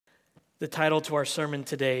The title to our sermon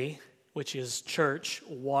today, which is Church,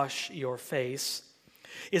 Wash Your Face,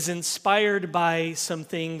 is inspired by some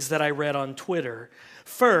things that I read on Twitter.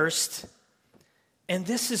 First, and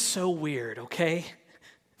this is so weird, okay?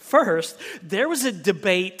 First, there was a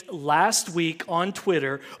debate last week on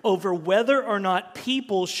Twitter over whether or not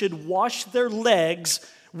people should wash their legs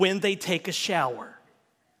when they take a shower.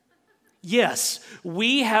 Yes,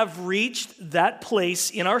 we have reached that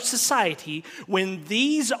place in our society when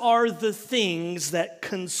these are the things that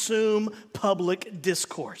consume public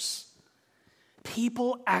discourse.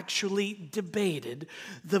 People actually debated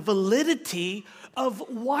the validity of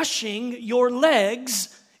washing your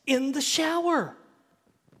legs in the shower.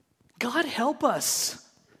 God help us.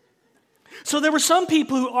 So there were some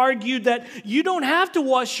people who argued that you don't have to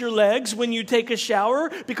wash your legs when you take a shower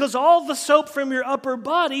because all the soap from your upper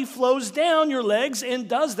body flows down your legs and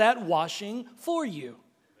does that washing for you.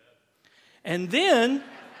 And then,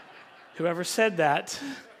 whoever said that,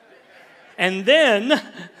 and then,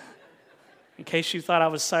 in case you thought I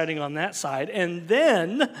was siding on that side, and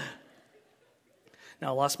then, now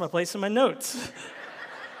I lost my place in my notes.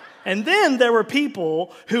 And then there were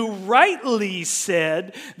people who rightly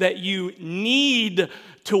said that you need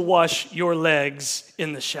to wash your legs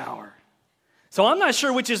in the shower. So I'm not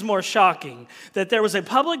sure which is more shocking, that there was a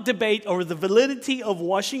public debate over the validity of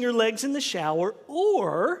washing your legs in the shower,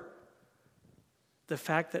 or the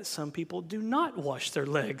fact that some people do not wash their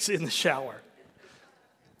legs in the shower.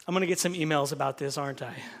 I'm going to get some emails about this, aren't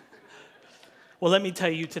I? Well, let me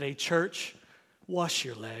tell you today, church, wash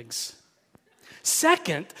your legs.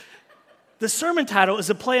 Second, the sermon title is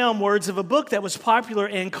a play on words of a book that was popular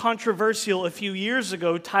and controversial a few years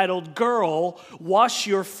ago titled Girl, Wash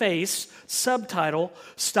Your Face, subtitle,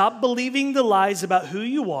 Stop Believing the Lies About Who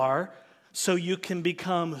You Are So You Can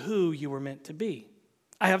Become Who You Were Meant to Be.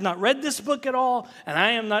 I have not read this book at all, and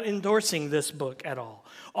I am not endorsing this book at all.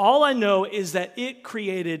 All I know is that it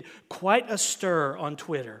created quite a stir on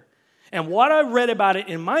Twitter. And what I read about it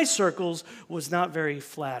in my circles was not very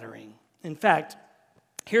flattering. In fact,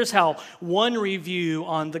 here's how one review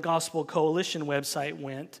on the Gospel Coalition website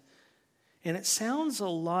went. And it sounds a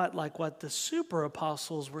lot like what the super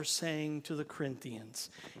apostles were saying to the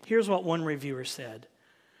Corinthians. Here's what one reviewer said.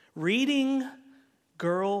 Reading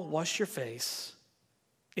Girl, Wash Your Face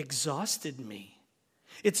exhausted me.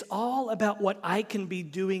 It's all about what I can be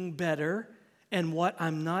doing better and what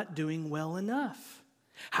I'm not doing well enough.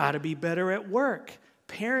 How to be better at work,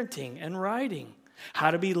 parenting, and writing.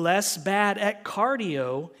 How to be less bad at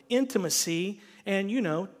cardio, intimacy, and,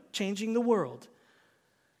 changing the world.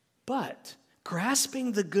 But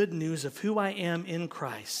grasping the good news of who I am in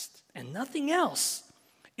Christ and nothing else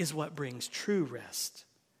is what brings true rest.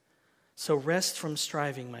 So rest from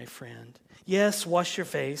striving, my friend. Yes, wash your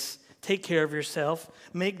face, take care of yourself,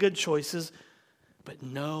 make good choices, but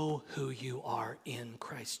know who you are in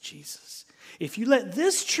Christ Jesus. If you let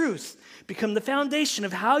this truth become the foundation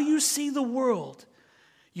of how you see the world,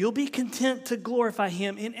 you'll be content to glorify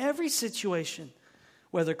Him in every situation,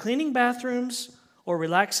 whether cleaning bathrooms or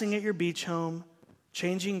relaxing at your beach home,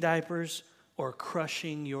 changing diapers, or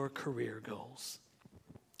crushing your career goals.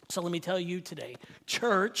 So let me tell you today,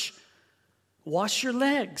 church, wash your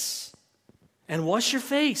legs and wash your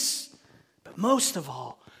face. But most of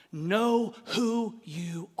all, know who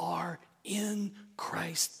you are in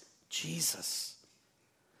Christ Jesus.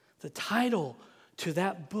 The title to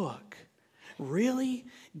that book really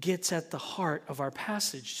gets at the heart of our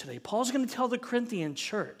passage today. Paul's going to tell the Corinthian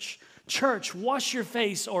church, wash your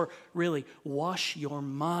face, or really, wash your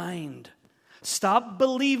mind. Stop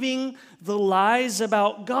believing the lies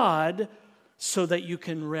about God so that you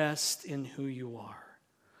can rest in who you are.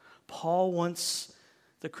 Paul wants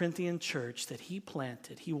the Corinthian church that he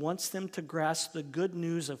planted, he wants them to grasp the good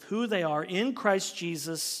news of who they are in Christ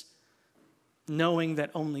Jesus, knowing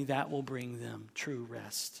that only that will bring them true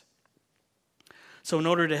rest. So in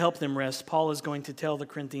order to help them rest, Paul is going to tell the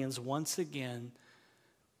Corinthians once again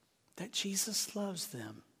that Jesus loves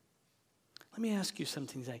them. Let me ask you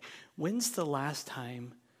something today. When's the last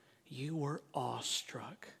time you were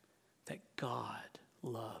awestruck that God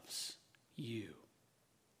loves you?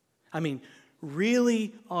 I mean,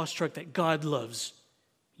 really awestruck that God loves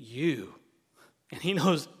you. And He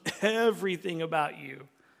knows everything about you.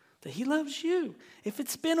 That He loves you. If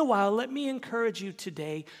it's been a while, let me encourage you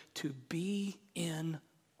today to be in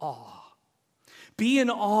awe. Be in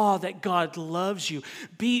awe that God loves you.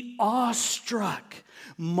 Be awestruck.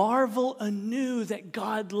 Marvel anew that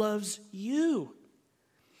God loves you.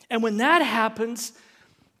 And when that happens,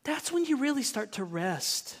 that's when you really start to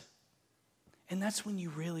rest. And that's when you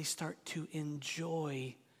really start to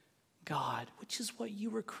enjoy God, which is what you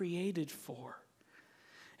were created for.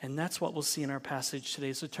 And that's what we'll see in our passage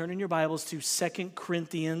today. So turn in your Bibles to 2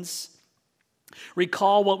 Corinthians.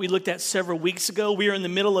 Recall what we looked at several weeks ago. We are in the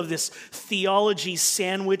middle of this theology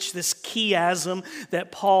sandwich, this chiasm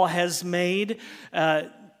that Paul has made. I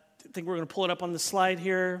think we're going to pull it up on the slide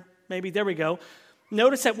here. Maybe. There we go.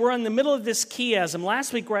 Notice that we're in the middle of this chiasm.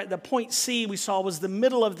 Last week, we're at the point C we saw was the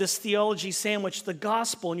middle of this theology sandwich, the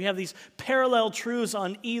gospel, and you have these parallel truths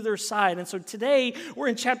on either side. And so today, we're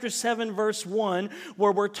in chapter 7, verse 1,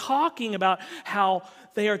 where we're talking about how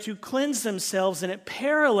they are to cleanse themselves, and it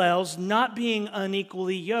parallels not being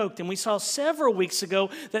unequally yoked. And we saw several weeks ago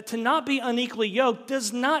that to not be unequally yoked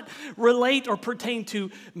does not relate or pertain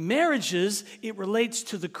to marriages. It relates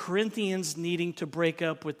to the Corinthians needing to break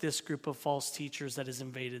up with this group of false teachers that has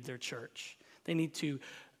invaded their church. They need to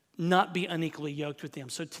not be unequally yoked with them.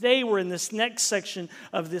 So today we're in this next section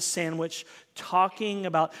of this sandwich talking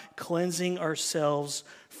about cleansing ourselves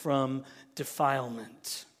from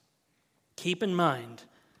defilement. Keep in mind,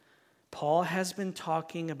 Paul has been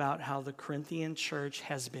talking about how the Corinthian church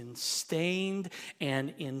has been stained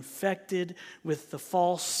and infected with the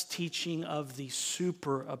false teaching of the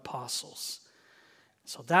super apostles.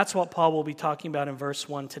 So that's what Paul will be talking about in verse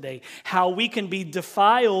 1 today. How we can be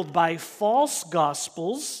defiled by false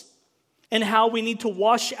gospels and how we need to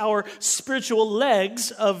wash our spiritual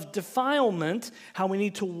legs of defilement, how we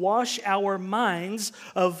need to wash our minds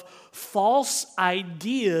of false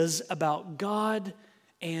ideas about God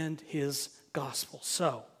and his gospel.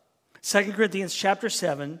 So, 2 Corinthians chapter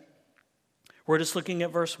 7, we're just looking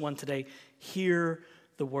at verse 1 today. Hear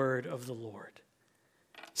the word of the Lord.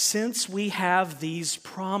 Since we have these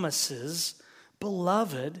promises,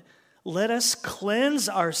 beloved, let us cleanse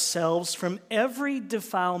ourselves from every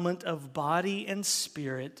defilement of body and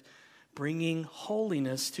spirit, bringing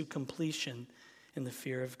holiness to completion in the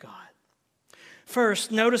fear of God.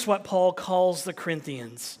 First, notice what Paul calls the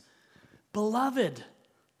Corinthians. Beloved.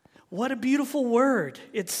 What a beautiful word.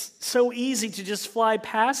 It's so easy to just fly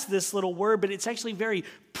past this little word, but it's actually very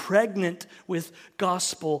pregnant with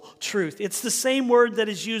gospel truth. It's the same word that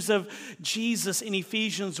is used of Jesus in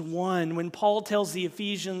Ephesians 1 when Paul tells the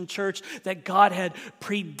Ephesian church that God had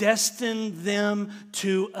predestined them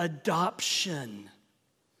to adoption.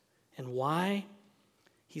 And why?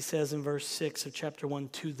 He says in verse 6 of chapter 1,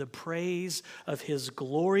 to the praise of his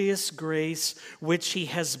glorious grace, which he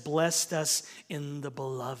has blessed us in the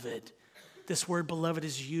beloved. This word beloved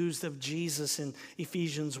is used of Jesus in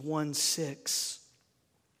Ephesians 1:6.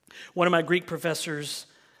 One of my Greek professors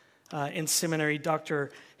in seminary, Dr.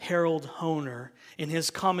 Harold Honer, in his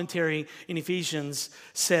commentary in Ephesians,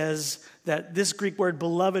 says that this Greek word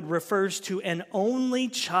beloved refers to an only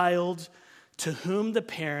child to whom the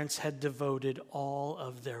parents had devoted all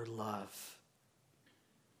of their love.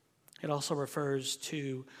 It also refers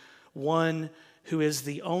to one who is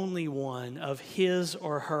the only one of his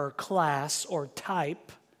or her class or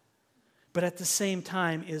type, but at the same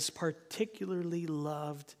time is particularly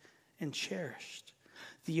loved and cherished.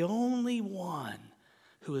 The only one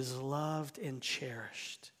who is loved and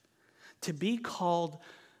cherished. To be called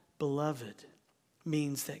beloved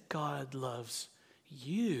means that God loves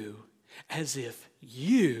you as if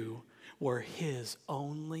you were his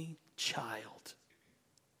only child.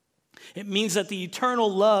 It means that the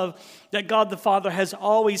eternal love that God the Father has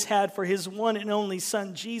always had for his one and only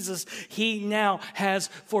Son, Jesus, he now has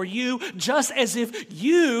for you, just as if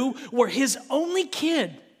you were his only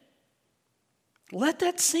kid. Let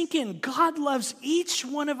that sink in. God loves each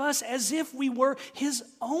one of us as if we were his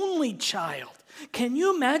only child. Can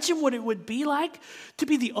you imagine what it would be like to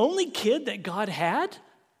be the only kid that God had?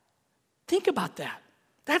 Think about that.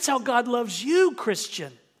 That's how God loves you,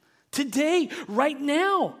 Christian. Today, right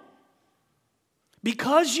now.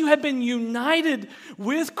 Because you have been united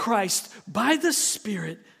with Christ by the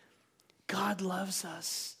Spirit, God loves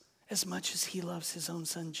us as much as he loves his own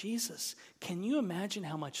Son, Jesus. Can you imagine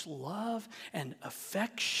how much love and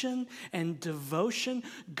affection and devotion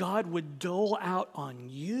God would dole out on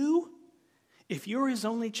you if you were his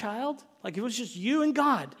only child? Like it was just you and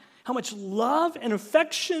God. How much love and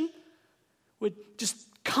affection would just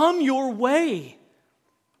come your way.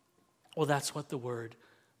 Well, that's what the word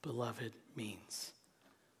beloved means.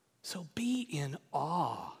 So be in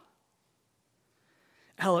awe.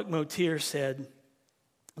 Alec Motier said,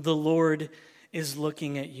 the Lord is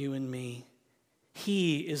looking at you and me.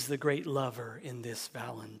 He is the great lover in this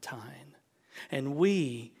Valentine. And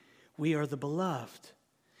we are the beloved.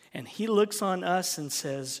 And he looks on us and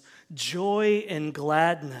says, joy and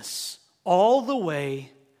gladness all the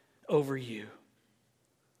way over you.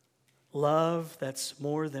 Love that's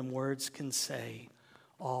more than words can say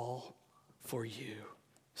all for you.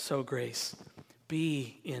 So, Grace,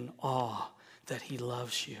 be in awe that he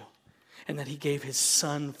loves you and that he gave his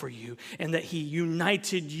son for you and that he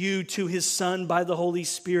united you to his son by the Holy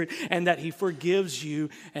Spirit and that he forgives you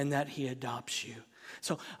and that he adopts you.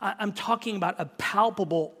 So I'm talking about a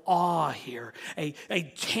palpable awe here, a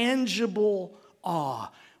tangible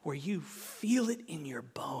awe where you feel it in your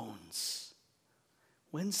bones.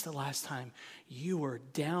 When's the last time you were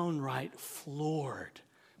downright floored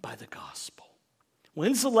by the gospel?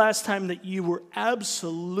 When's the last time that you were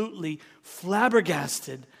absolutely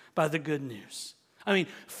flabbergasted by the good news? I mean,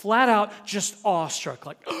 flat out just awestruck,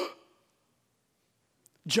 like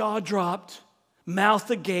jaw dropped, mouth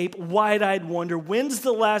agape, wide-eyed wonder. When's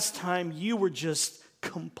the last time you were just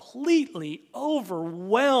completely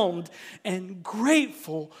overwhelmed and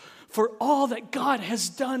grateful for all that God has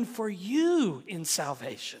done for you in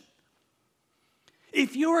salvation?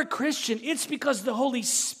 If you're a Christian, it's because the Holy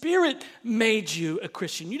Spirit made you a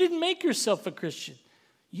Christian. You didn't make yourself a Christian.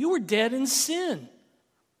 You were dead in sin.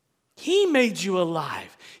 He made you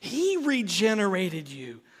alive. He regenerated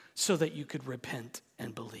you so that you could repent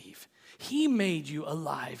and believe. He made you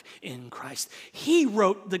alive in Christ. He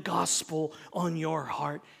wrote the gospel on your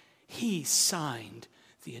heart. He signed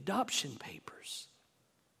the adoption papers.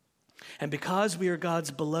 And because we are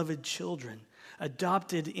God's beloved children,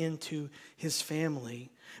 adopted into his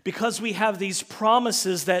family, because we have these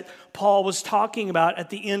promises that Paul was talking about at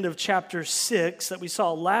the end of chapter 6 that we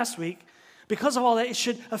saw last week, because of all that, it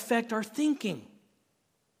should affect our thinking.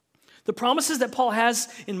 The promises that Paul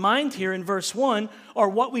has in mind here in verse 1 are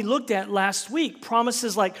what we looked at last week.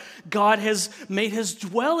 Promises like God has made his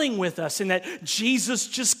dwelling with us and that Jesus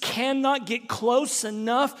just cannot get close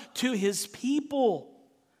enough to his people.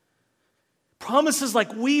 Promises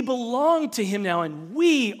like we belong to him now and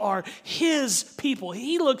we are his people.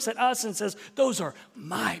 He looks at us and says, those are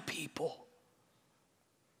my people.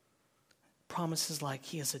 Promises like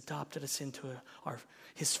he has adopted us into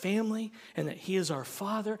his family and that he is our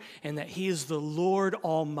Father and that he is the Lord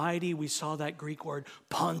Almighty. We saw that Greek word,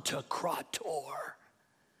 Pantocrator.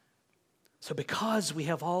 So because we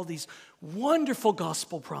have all these wonderful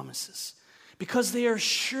gospel promises, because they are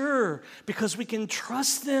sure, because we can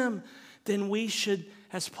trust them, then we should,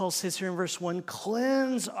 as Paul says here in verse 1,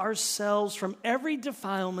 cleanse ourselves from every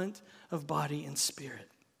defilement of body and spirit.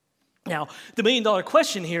 Now, the million-dollar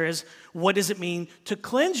question here is, what does it mean to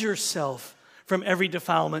cleanse yourself from every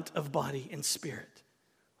defilement of body and spirit?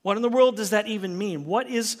 What in the world does that even mean? What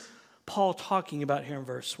is Paul talking about here in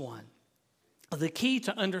verse 1? The key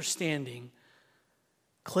to understanding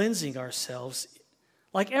cleansing ourselves,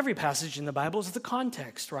 like every passage in the Bible, is the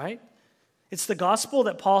context, right? It's the gospel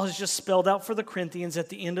that Paul has just spelled out for the Corinthians at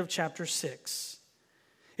the end of chapter 6.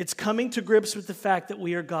 It's coming to grips with the fact that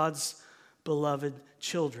we are God's beloved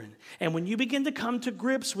children. And when you begin to come to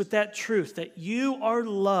grips with that truth, that you are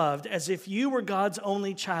loved as if you were God's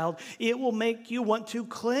only child, it will make you want to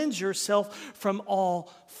cleanse yourself from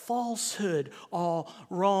all falsehood, all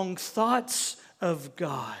wrong thoughts of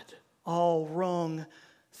God, all wrong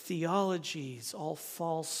theologies, all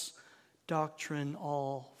false doctrine,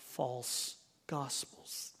 all false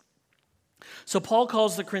gospels. So Paul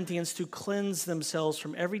calls the Corinthians to cleanse themselves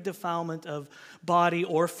from every defilement of body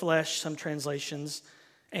or flesh, some translations,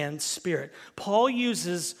 and spirit. Paul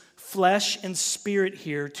uses flesh and spirit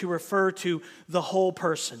here to refer to the whole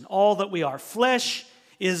person, all that we are. Flesh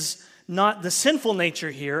is not the sinful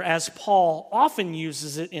nature here, as Paul often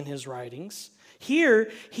uses it in his writings. Here,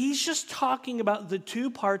 he's just talking about the two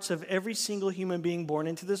parts of every single human being born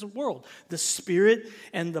into this world, the spirit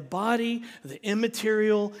and the body, the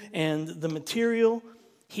immaterial and the material.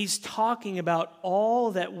 He's talking about all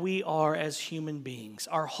that we are as human beings,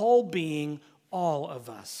 our whole being, all of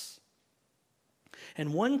us.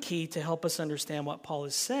 And one key to help us understand what Paul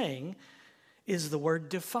is saying is the word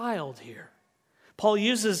defiled here. Paul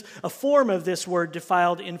uses a form of this word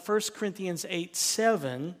defiled in 1 Corinthians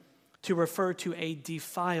 8:7 to refer to a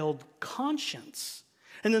defiled conscience.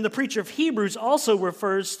 And then the preacher of Hebrews also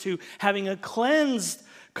refers to having a cleansed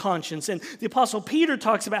conscience. And the Apostle Peter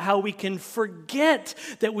talks about how we can forget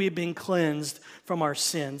that we've been cleansed from our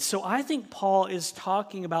sins. So I think Paul is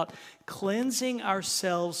talking about cleansing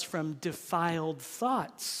ourselves from defiled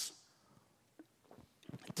thoughts.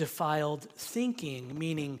 Defiled thinking,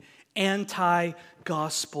 meaning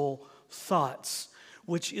anti-gospel thoughts,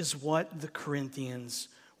 which is what the Corinthians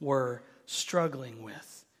were struggling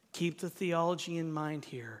with. Keep the theology in mind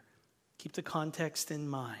here. Keep the context in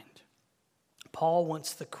mind. Paul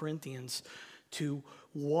wants the Corinthians to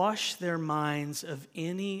wash their minds of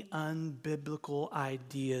any unbiblical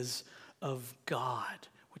ideas of God,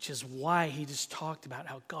 which is why he just talked about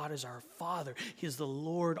how God is our Father. He is the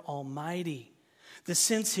Lord Almighty. The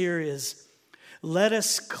sense here is, let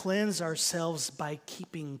us cleanse ourselves by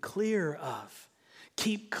keeping clear of.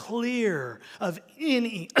 Keep clear of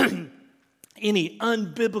any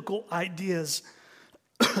unbiblical ideas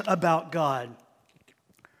about God.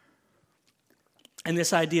 And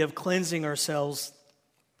this idea of cleansing ourselves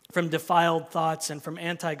from defiled thoughts and from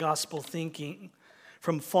anti-gospel thinking,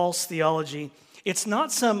 from false theology, it's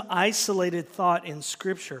not some isolated thought in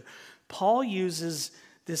Scripture. Paul uses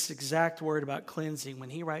this exact word about cleansing when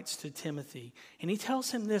he writes to Timothy. And he tells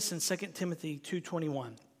him this in 2 Timothy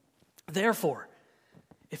 2:21. Therefore,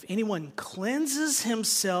 if anyone cleanses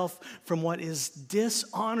himself from what is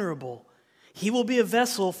dishonorable, he will be a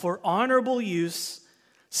vessel for honorable use,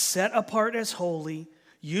 set apart as holy,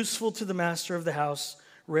 useful to the master of the house,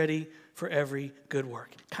 ready for every good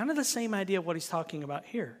work. Kind of the same idea of what he's talking about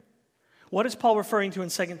here. What is Paul referring to in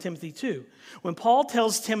 2 Timothy 2? When Paul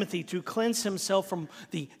tells Timothy to cleanse himself from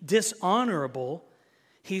the dishonorable,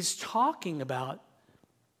 he's talking about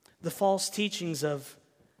the false teachings of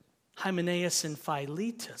Hymenaeus and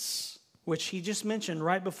Philetus, which he just mentioned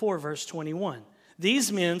right before verse 21.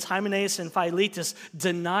 These men, Hymenaeus and Philetus,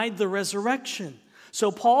 denied the resurrection. So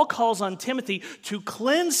Paul calls on Timothy to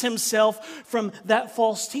cleanse himself from that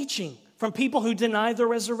false teaching, from people who deny the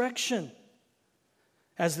resurrection.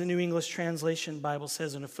 As the New English Translation Bible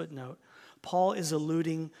says in a footnote, Paul is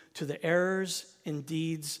alluding to the errors and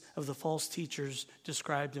deeds of the false teachers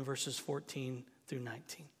described in verses 14 through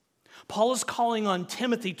 19. Paul is calling on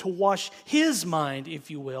Timothy to wash his mind,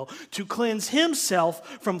 if you will, to cleanse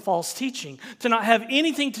himself from false teaching, to not have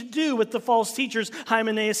anything to do with the false teachers,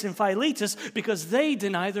 Hymenaeus and Philetus, because they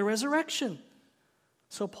deny the resurrection.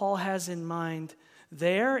 So Paul has in mind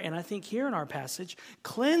there, and I think here in our passage,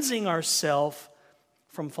 cleansing ourselves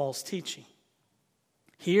from false teaching.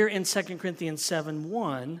 Here in 2 Corinthians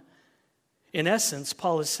 7:1, in essence,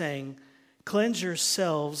 Paul is saying, cleanse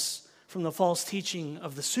yourselves from the false teaching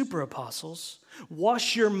of the super apostles,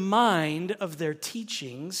 wash your mind of their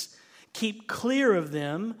teachings, keep clear of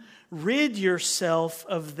them, rid yourself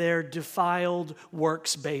of their defiled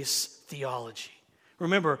works-based theology.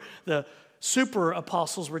 Remember, the super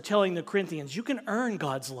apostles were telling the Corinthians, you can earn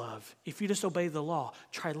God's love if you just obey the law.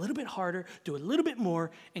 Try a little bit harder, do a little bit more,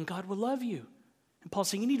 and God will love you. And Paul's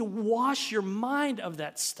saying you need to wash your mind of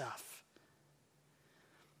that stuff.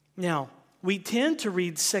 Now, we tend to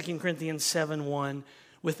read 2 Corinthians 7:1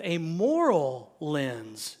 with a moral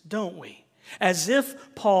lens, don't we? As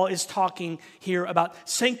if Paul is talking here about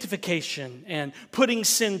sanctification and putting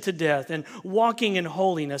sin to death and walking in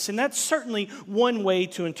holiness. And that's certainly one way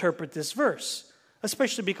to interpret this verse,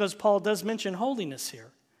 especially because Paul does mention holiness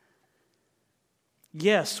here.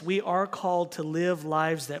 Yes, we are called to live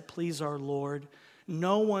lives that please our Lord.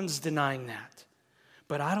 No one's denying that.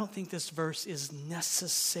 But I don't think this verse is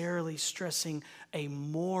necessarily stressing a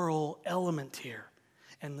moral element here.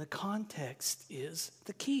 And the context is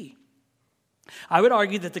the key. I would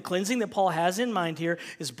argue that the cleansing that Paul has in mind here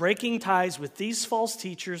is breaking ties with these false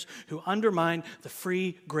teachers who undermine the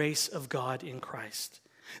free grace of God in Christ.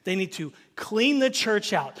 They need to clean the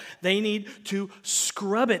church out. They need to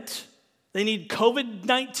scrub it. They need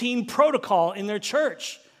COVID-19 protocol in their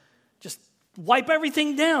church. Just wipe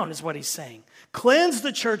everything down is what he's saying. Cleanse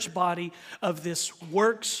the church body of this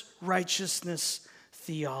works righteousness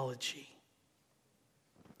theology.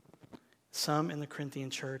 Some in the Corinthian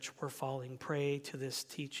church were falling prey to this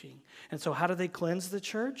teaching. And so how do they cleanse the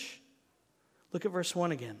church? Look at verse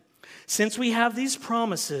 1 again. Since we have these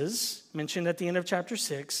promises mentioned at the end of chapter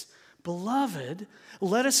 6, beloved,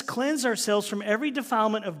 let us cleanse ourselves from every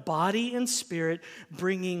defilement of body and spirit,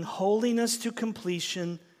 bringing holiness to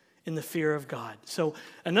completion in the fear of God. So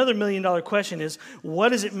another $1 million question is, what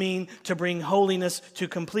does it mean to bring holiness to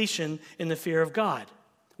completion in the fear of God?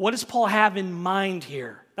 What does Paul have in mind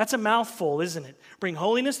here? That's a mouthful, isn't it? Bring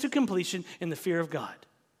holiness to completion in the fear of God.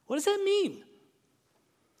 What does that mean?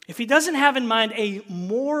 If he doesn't have in mind a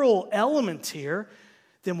moral element here,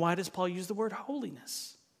 then why does Paul use the word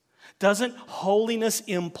holiness? Doesn't holiness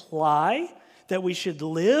imply that we should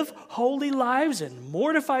live holy lives and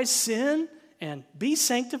mortify sin and be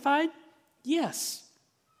sanctified? Yes.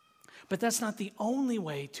 But that's not the only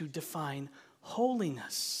way to define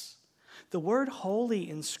holiness. The word holy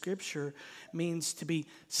in Scripture means to be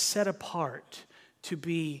set apart, to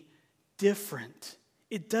be different.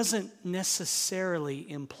 It doesn't necessarily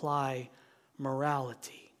imply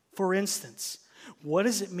morality. For instance, what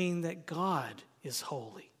does it mean that God is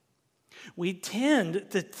holy? We tend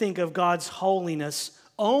to think of God's holiness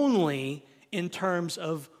only in terms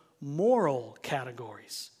of moral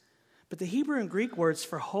categories. But the Hebrew and Greek words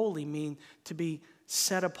for holy mean to be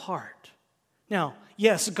set apart. Now,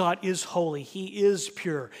 yes, God is holy. He is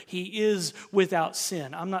pure. He is without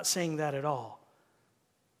sin. I'm not saying that at all.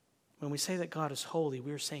 When we say that God is holy,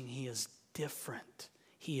 we're saying He is different.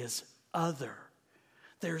 He is other.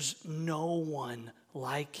 There's no one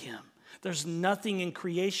like Him. There's nothing in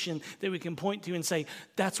creation that we can point to and say,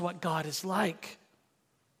 that's what God is like.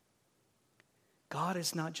 God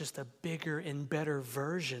is not just a bigger and better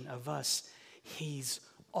version of us. He's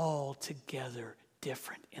altogether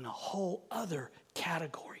different in a whole other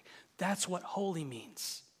category. That's what holy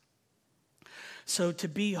means. So to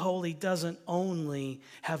be holy doesn't only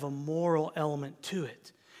have a moral element to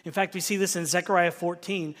it. In fact, we see this in Zechariah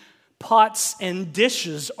 14. Pots and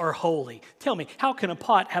dishes are holy. Tell me, how can a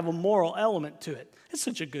pot have a moral element to it? It's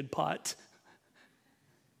such a good pot.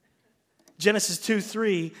 Genesis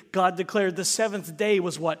 2:3, God declared the seventh day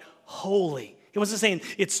was what? Holy. He wasn't saying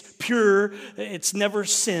it's pure, it's never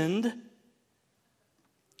sinned.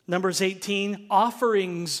 Numbers 18,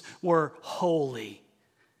 offerings were holy.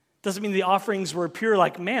 Doesn't mean the offerings were pure,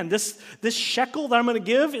 like, man, this shekel that I'm going to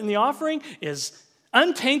give in the offering is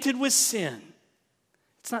untainted with sin.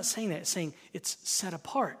 It's not saying that. It's saying it's set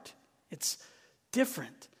apart. It's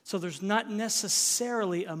different. So there's not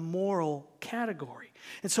necessarily a moral category.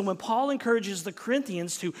 And so when Paul encourages the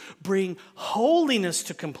Corinthians to bring holiness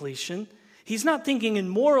to completion, he's not thinking in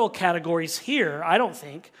moral categories here, I don't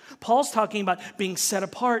think. Paul's talking about being set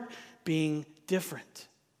apart, being different.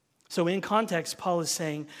 So in context, Paul is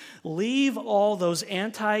saying, leave all those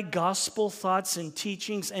anti-gospel thoughts and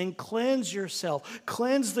teachings and cleanse yourself.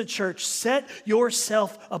 Cleanse the church. Set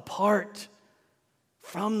yourself apart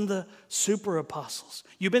from the super apostles.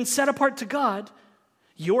 You've been set apart to God.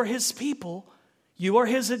 You're His people. You are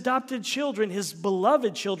His adopted children, His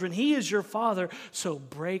beloved children. He is your Father. So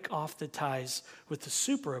break off the ties with the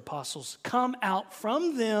super apostles. Come out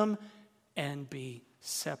from them and be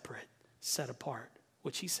separate, set apart.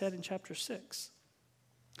 Which he said in chapter 6.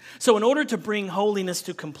 So in order to bring holiness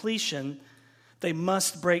to completion, they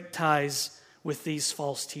must break ties with these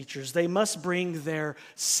false teachers. They must bring their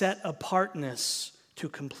set apartness to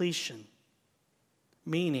completion,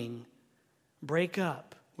 meaning break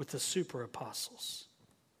up with the super apostles.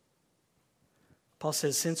 Paul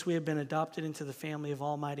says, since we have been adopted into the family of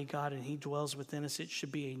Almighty God and He dwells within us, it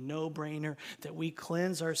should be a no-brainer that we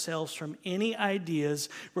cleanse ourselves from any ideas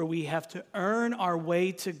where we have to earn our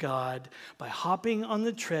way to God by hopping on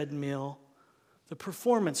the treadmill, the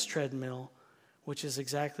performance treadmill, which is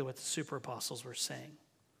exactly what the super apostles were saying.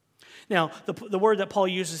 Now, the word that Paul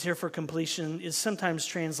uses here for completion is sometimes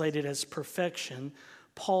translated as perfection.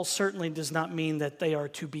 Paul certainly does not mean that they are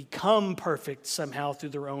to become perfect somehow through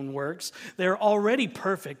their own works. They're already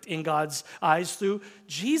perfect in God's eyes through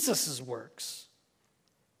Jesus' works.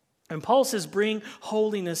 And Paul says, bring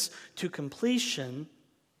holiness to completion.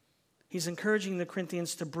 He's encouraging the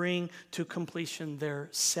Corinthians to bring to completion their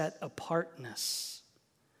set apartness,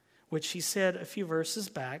 which he said a few verses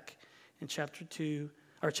back in chapter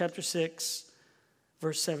 6.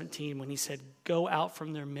 Verse 17, when he said, go out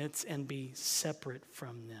from their midst and be separate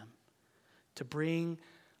from them. To bring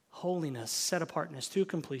holiness, set apartness to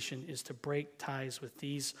completion is to break ties with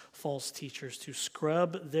these false teachers, to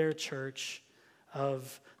scrub their church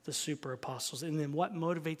of the super apostles. And then what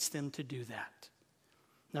motivates them to do that?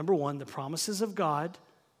 Number one, the promises of God.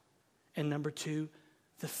 And number two,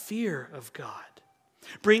 the fear of God.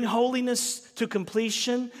 Bring holiness to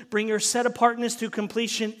completion. Bring your set apartness to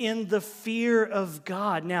completion in the fear of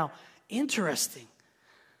God. Now, interesting.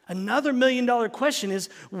 Another $1 million question is,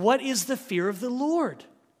 what is the fear of the Lord?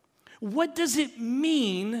 What does it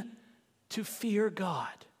mean to fear God?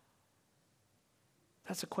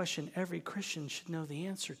 That's a question every Christian should know the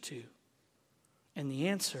answer to. And the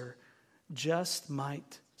answer just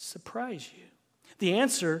might surprise you. The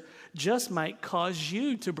answer just might cause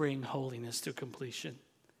you to bring holiness to completion.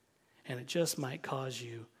 And it just might cause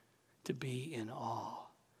you to be in awe,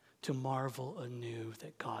 to marvel anew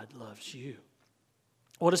that God loves you.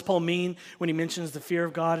 What does Paul mean when he mentions the fear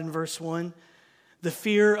of God in verse 1? The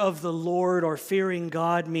fear of the Lord, or fearing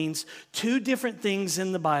God, means two different things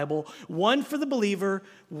in the Bible. One for the believer,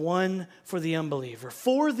 one for the unbeliever.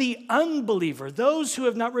 For the unbeliever, those who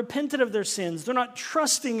have not repented of their sins, they're not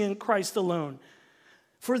trusting in Christ alone.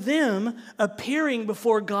 For them, appearing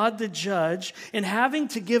before God the judge and having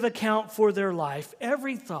to give account for their life,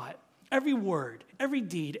 every thought, every word, every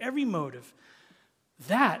deed, every motive,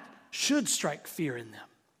 that should strike fear in them.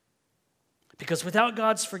 Because without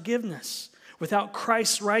God's forgiveness, without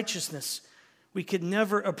Christ's righteousness, we could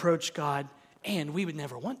never approach God, and we would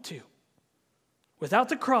never want to. Without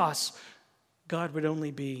the cross, God would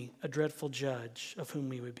only be a dreadful judge of whom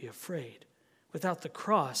we would be afraid. Without the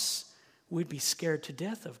cross, we'd be scared to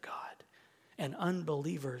death of God. And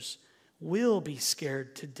unbelievers will be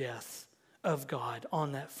scared to death of God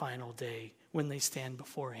on that final day when they stand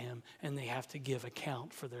before him and they have to give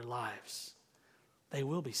account for their lives. They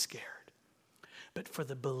will be scared. But for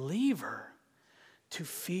the believer, to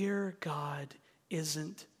fear God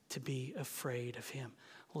isn't to be afraid of him.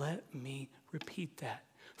 Let me repeat that.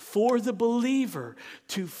 For the believer,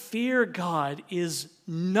 to fear God is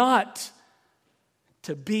not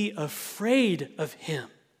to be afraid of him.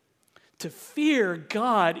 To fear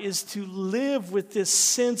God is to live with this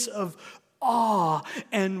sense of awe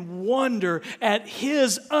and wonder at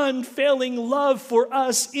his unfailing love for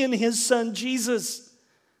us in his Son Jesus.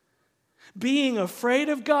 Being afraid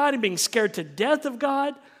of God and being scared to death of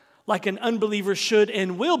God, like an unbeliever should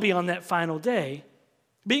and will be on that final day,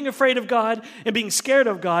 being afraid of God and being scared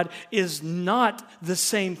of God is not the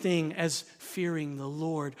same thing as fearing the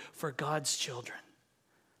Lord for God's children.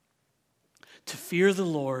 To fear the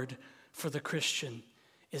Lord for the Christian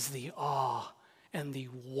is the awe and the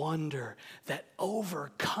wonder that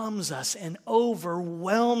overcomes us and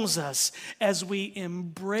overwhelms us as we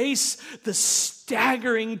embrace the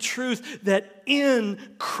staggering truth that in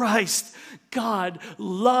Christ, God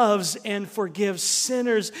loves and forgives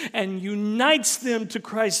sinners and unites them to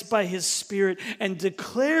Christ by his Spirit and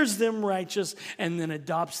declares them righteous and then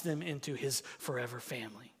adopts them into his forever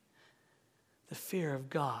family. The fear of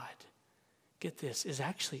God, get this, is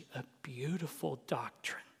actually a beautiful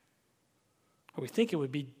doctrine. We think it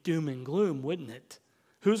would be doom and gloom, wouldn't it?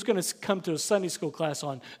 Who's going to come to a Sunday school class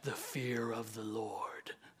on the fear of the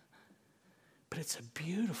Lord? But it's a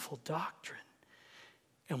beautiful doctrine.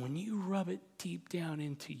 And when you rub it deep down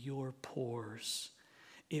into your pores,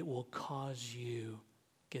 it will cause you,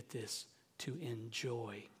 get this, to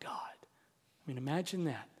enjoy God. I mean, imagine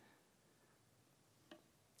that.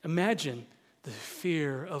 Imagine the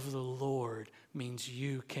fear of the Lord means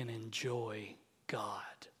you can enjoy God.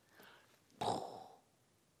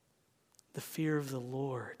 The fear of the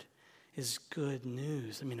Lord is good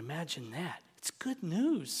news. I mean, imagine that. It's good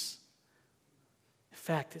news. In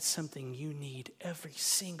fact, it's something you need every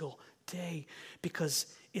single day because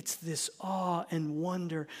it's this awe and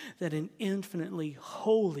wonder that an infinitely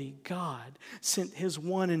holy God sent his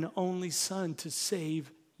one and only Son to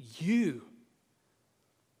save you.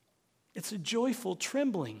 It's a joyful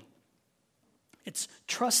trembling. It's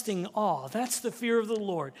trusting awe. That's the fear of the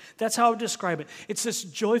Lord. That's how I would describe it. It's this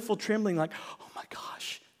joyful trembling like, oh my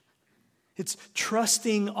gosh. It's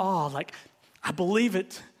trusting awe like, I believe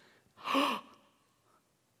it.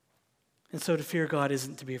 And so to fear God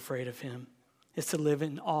isn't to be afraid of him. It's to live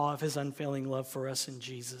in awe of his unfailing love for us in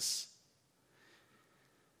Jesus.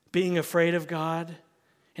 Being afraid of God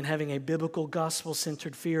and having a biblical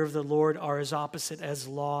gospel-centered fear of the Lord are as opposite as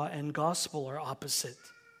law and gospel are opposite.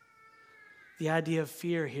 The idea of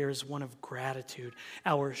fear here is one of gratitude.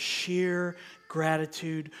 Our sheer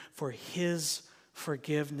gratitude for his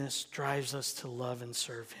forgiveness drives us to love and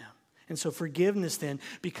serve him. And so forgiveness then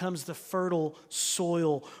becomes the fertile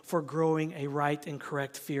soil for growing a right and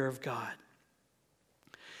correct fear of God.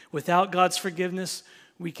 Without God's forgiveness,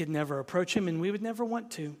 we could never approach him and we would never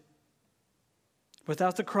want to.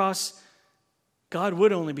 Without the cross, God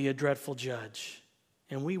would only be a dreadful judge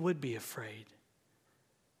and we would be afraid.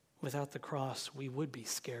 Without the cross, we would be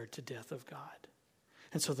scared to death of God.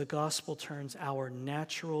 And so the gospel turns our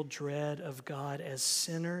natural dread of God as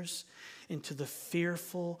sinners into the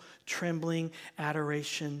fearful, trembling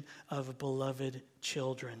adoration of beloved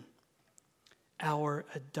children. Our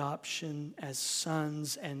adoption as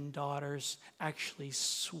sons and daughters actually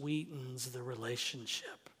sweetens the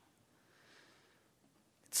relationship.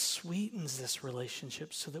 It sweetens this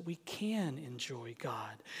relationship so that we can enjoy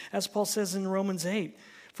God. As Paul says in Romans 8,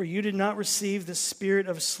 for you did not receive the spirit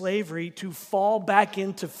of slavery to fall back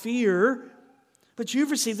into fear, but you've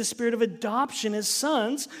received the spirit of adoption as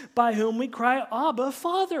sons, by whom we cry, Abba,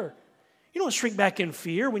 Father. You don't shrink back in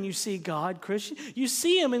fear when you see God, Christian. You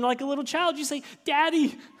see him and like a little child, you say,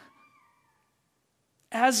 Daddy.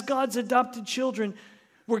 As God's adopted children,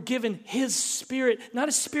 we're given his spirit, not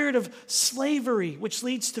a spirit of slavery, which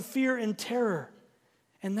leads to fear and terror.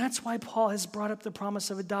 And that's why Paul has brought up the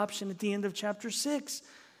promise of adoption at the end of chapter 6.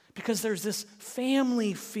 Because there's this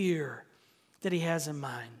family fear that he has in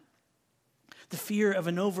mind. The fear of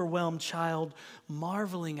an overwhelmed child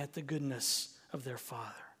marveling at the goodness of their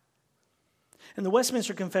father. And the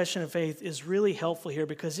Westminster Confession of Faith is really helpful here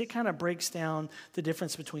because it kind of breaks down the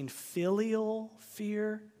difference between filial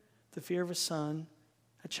fear, the fear of a son,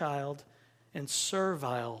 a child, and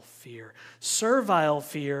servile fear. Servile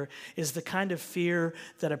fear is the kind of fear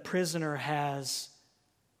that a prisoner has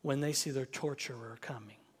when they see their torturer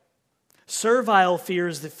coming. Servile fear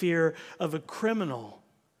is the fear of a criminal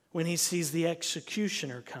when he sees the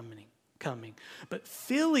executioner coming. But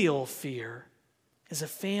filial fear is a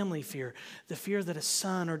family fear, the fear that a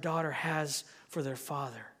son or daughter has for their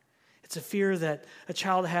father. It's a fear that a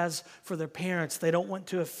child has for their parents. They don't want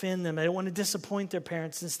to offend them. They don't want to disappoint their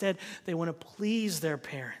parents. Instead, they want to please their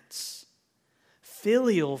parents.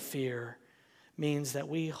 Filial fear means that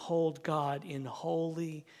we hold God in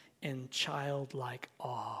holy and childlike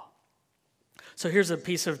awe. So here's a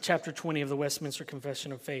piece of chapter 20 of the Westminster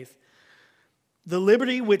Confession of Faith. The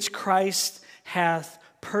liberty which Christ hath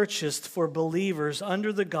purchased for believers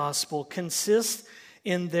under the gospel consists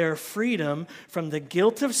in their freedom from the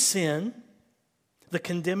guilt of sin, the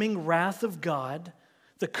condemning wrath of God,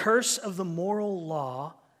 the curse of the moral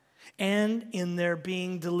law, and in their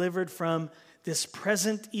being delivered from this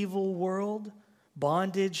present evil world,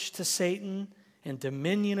 bondage to Satan, and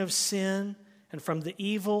dominion of sin, and from the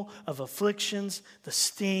evil of afflictions, the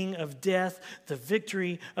sting of death, the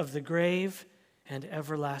victory of the grave, and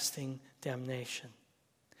everlasting damnation.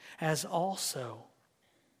 As also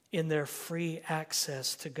in their free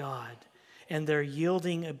access to God and their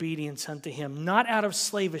yielding obedience unto Him, not out of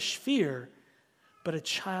slavish fear, but a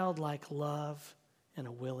childlike love and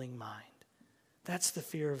a willing mind. That's the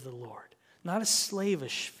fear of the Lord. Not a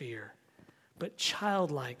slavish fear, but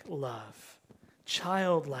childlike love,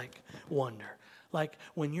 childlike wonder. Like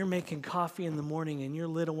when you're making coffee in the morning and your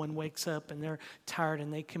little one wakes up and they're tired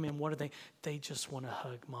and they come in, what are they? They just want to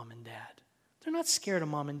hug mom and dad. They're not scared of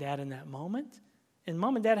mom and dad in that moment. And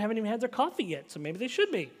mom and dad haven't even had their coffee yet, so maybe they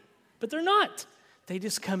should be. But they're not. They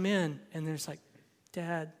just come in and they're just like,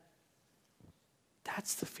 Dad,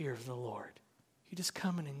 that's the fear of the Lord. You just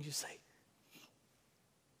come in and you say,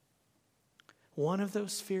 one of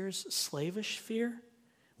those fears, slavish fear,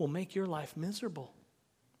 will make your life miserable.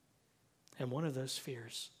 And one of those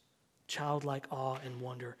fears, childlike awe and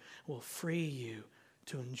wonder, will free you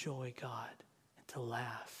to enjoy God and to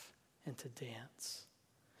laugh and to dance.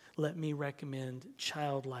 Let me recommend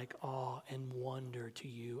childlike awe and wonder to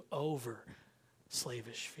you over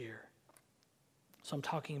slavish fear. So I'm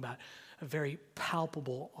talking about a very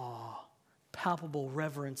palpable awe, palpable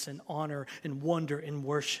reverence and honor and wonder and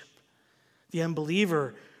worship. The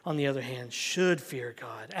unbeliever, on the other hand, should fear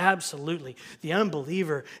God. Absolutely. The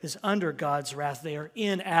unbeliever is under God's wrath. They are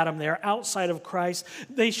in Adam. They are outside of Christ.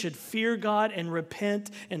 They should fear God and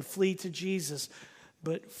repent and flee to Jesus.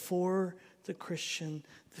 But for the Christian,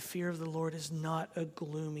 the fear of the Lord is not a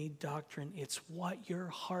gloomy doctrine. It's what your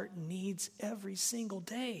heart needs every single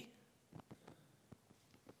day.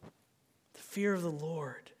 The fear of the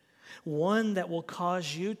Lord, one that will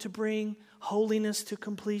cause you to bring holiness to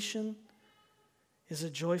completion, is a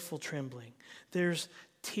joyful trembling. There's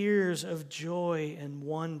tears of joy and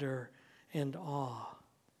wonder and awe.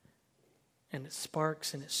 And it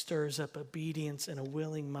sparks and it stirs up obedience and a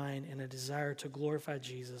willing mind and a desire to glorify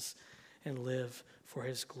Jesus and live for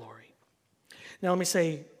His glory. Now let me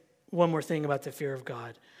say one more thing about the fear of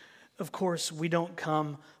God. Of course, we don't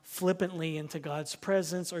come flippantly into God's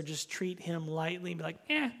presence or just treat Him lightly and be like,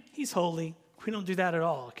 He's holy. We don't do that at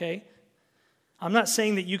all, okay? I'm not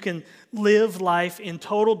saying that you can live life in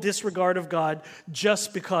total disregard of God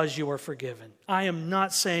just because you are forgiven. I am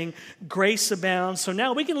not saying grace abounds, so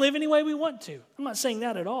now we can live any way we want to. I'm not saying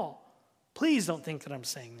that at all. Please don't think that I'm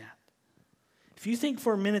saying that. If you think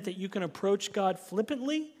for a minute that you can approach God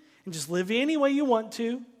flippantly and just live any way you want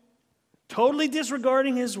to, totally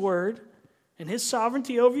disregarding His word and His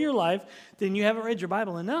sovereignty over your life, then you haven't read your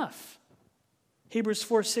Bible enough. Hebrews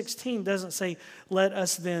 4:16 doesn't say, let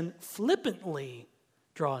us then flippantly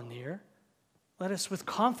draw near. Let us with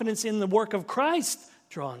confidence in the work of Christ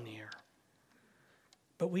draw near.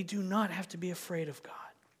 But we do not have to be afraid of God.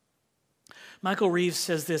 Michael Reeves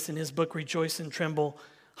says this in his book, Rejoice and Tremble.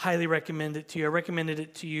 Highly recommend it to you. I recommended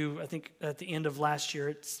it to you, I think, at the end of last year.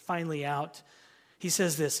 It's finally out. He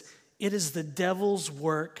says this, it is the devil's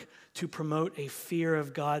work to promote a fear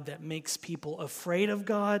of God that makes people afraid of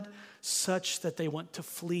God such that they want to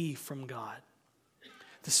flee from God.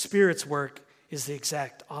 The Spirit's work is the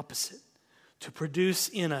exact opposite, to produce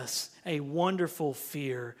in us a wonderful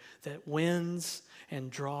fear that wins and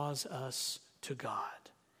draws us to God.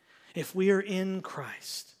 If we are in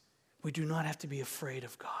Christ, we do not have to be afraid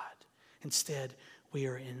of God. Instead, we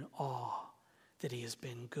are in awe that He has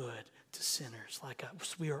been good to sinners like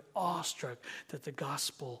us. We are awestruck that the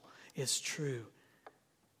gospel is true.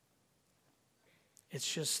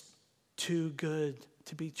 It's just too good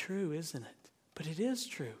to be true, isn't it? But it is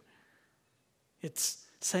true. It's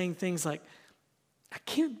saying things like, I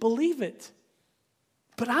can't believe it,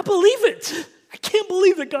 but I believe it. I can't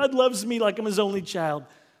believe that God loves me like I'm his only child,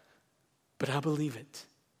 but I believe it.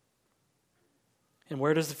 And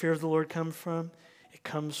where does the fear of the Lord come from? It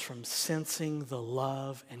comes from sensing the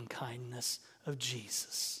love and kindness of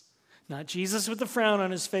Jesus. Not Jesus with a frown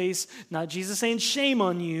on his face, not Jesus saying shame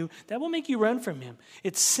on you. That will make you run from him.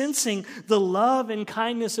 It's sensing the love and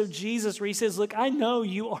kindness of Jesus where he says, look, I know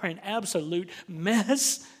you are an absolute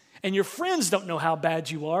mess and your friends don't know how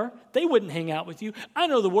bad you are. They wouldn't hang out with you. I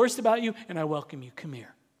know the worst about you and I welcome you. Come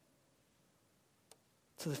here.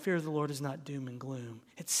 So the fear of the Lord is not doom and gloom.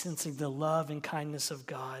 It's sensing the love and kindness of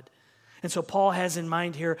God. And so Paul has in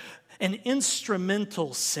mind here an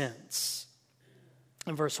instrumental sense.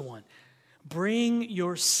 In verse 1, bring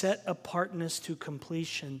your set apartness to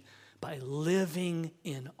completion by living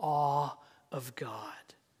in awe of God.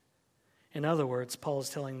 In other words, Paul is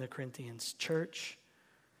telling the Corinthians, church,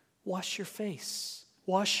 wash your face,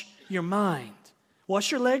 wash your mind, wash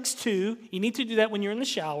your legs too. You need to do that when you're in the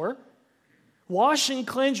shower. Wash and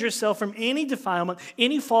cleanse yourself from any defilement,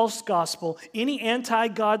 any false gospel, any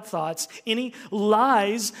anti-God thoughts, any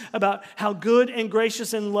lies about how good and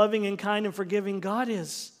gracious and loving and kind and forgiving God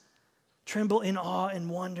is. Tremble in awe and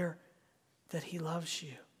wonder that he loves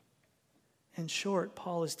you. In short,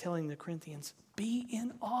 Paul is telling the Corinthians, be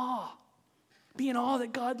in awe. Be in awe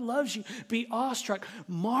that God loves you. Be awestruck.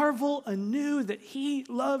 Marvel anew that he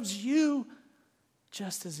loves you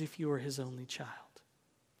just as if you were his only child.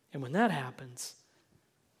 And when that happens,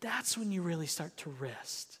 that's when you really start to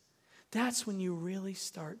rest. That's when you really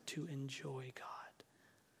start to enjoy God.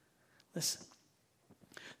 Listen,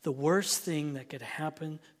 the worst thing that could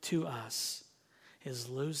happen to us is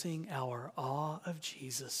losing our awe of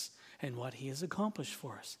Jesus and what he has accomplished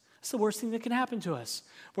for us. It's the worst thing that can happen to us.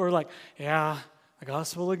 We're like, yeah, the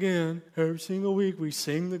gospel again. Every single week we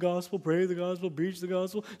sing the gospel, pray the gospel, preach the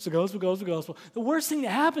gospel. It's the gospel, gospel, gospel. The worst thing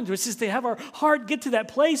that happened to us is to have our heart get to that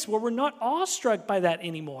place where we're not awestruck by that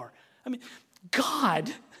anymore. I mean,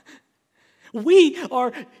 God, we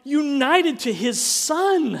are united to his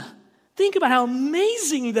Son. Think about how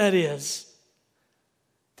amazing that is.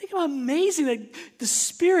 Think about how amazing that the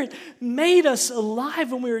Spirit made us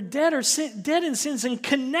alive when we were dead in sins and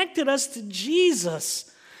connected us to Jesus.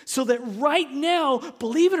 So that right now,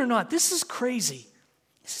 believe it or not, this is crazy.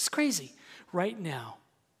 This is crazy. Right now,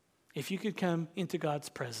 if you could come into God's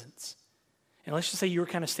presence, and let's just say you were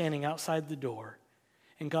kind of standing outside the door,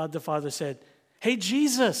 and God the Father said, hey,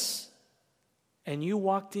 Jesus, and you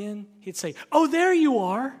walked in, he'd say, oh, there you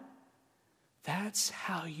are. That's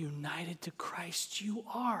how united to Christ you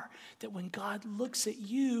are. That when God looks at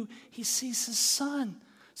you, he sees his Son.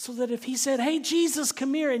 So that if he said, hey, Jesus,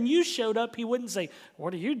 come here, and you showed up, he wouldn't say,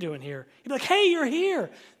 what are you doing here? He'd be like, hey, you're here.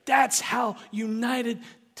 That's how united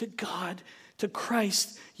to God, to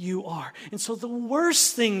Christ you are. And so the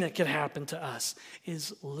worst thing that could happen to us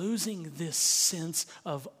is losing this sense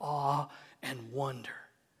of awe and wonder.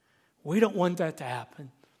 We don't want that to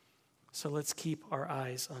happen. So let's keep our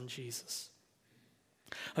eyes on Jesus.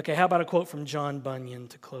 Okay, how about a quote from John Bunyan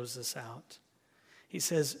to close this out? He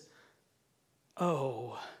says,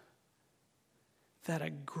 oh, that a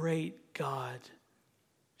great God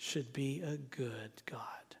should be a good God.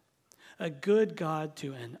 A good God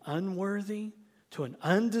to an unworthy, to an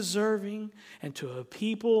undeserving, and to a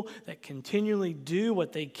people that continually do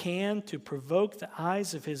what they can to provoke the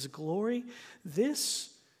eyes of his glory. This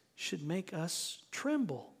should make us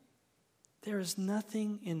tremble. There is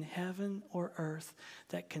nothing in heaven or earth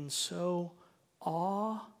that can so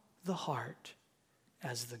awe the heart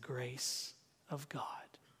as the grace of God.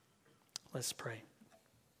 Let's pray.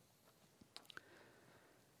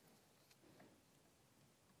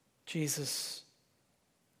 Jesus,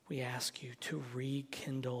 we ask you to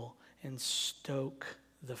rekindle and stoke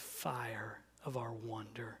the fire of our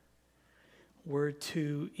wonder. We're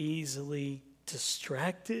too easily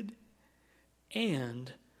distracted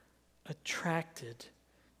and attracted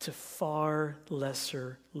to far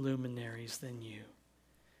lesser luminaries than you.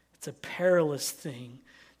 It's a perilous thing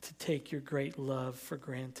to take your great love for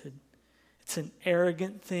granted. It's an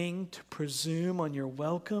arrogant thing to presume on your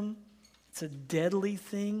welcome. It's a deadly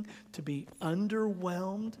thing to be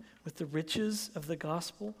underwhelmed with the riches of the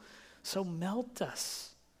gospel. So melt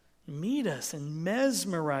us, meet us, and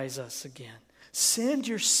mesmerize us again. Send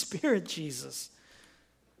your Spirit, Jesus.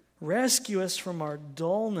 Rescue us from our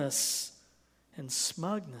dullness and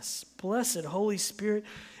smugness. Blessed Holy Spirit,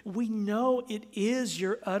 we know it is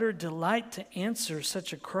your utter delight to answer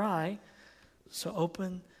such a cry. So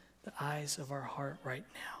open the eyes of our heart right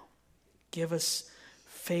now. Give us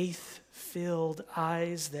faith-filled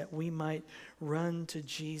eyes that we might run to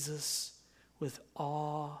Jesus with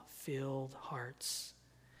awe-filled hearts.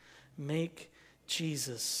 Make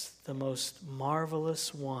Jesus the most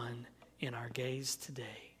marvelous one in our gaze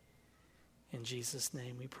today. In Jesus'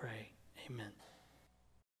 name we pray. Amen.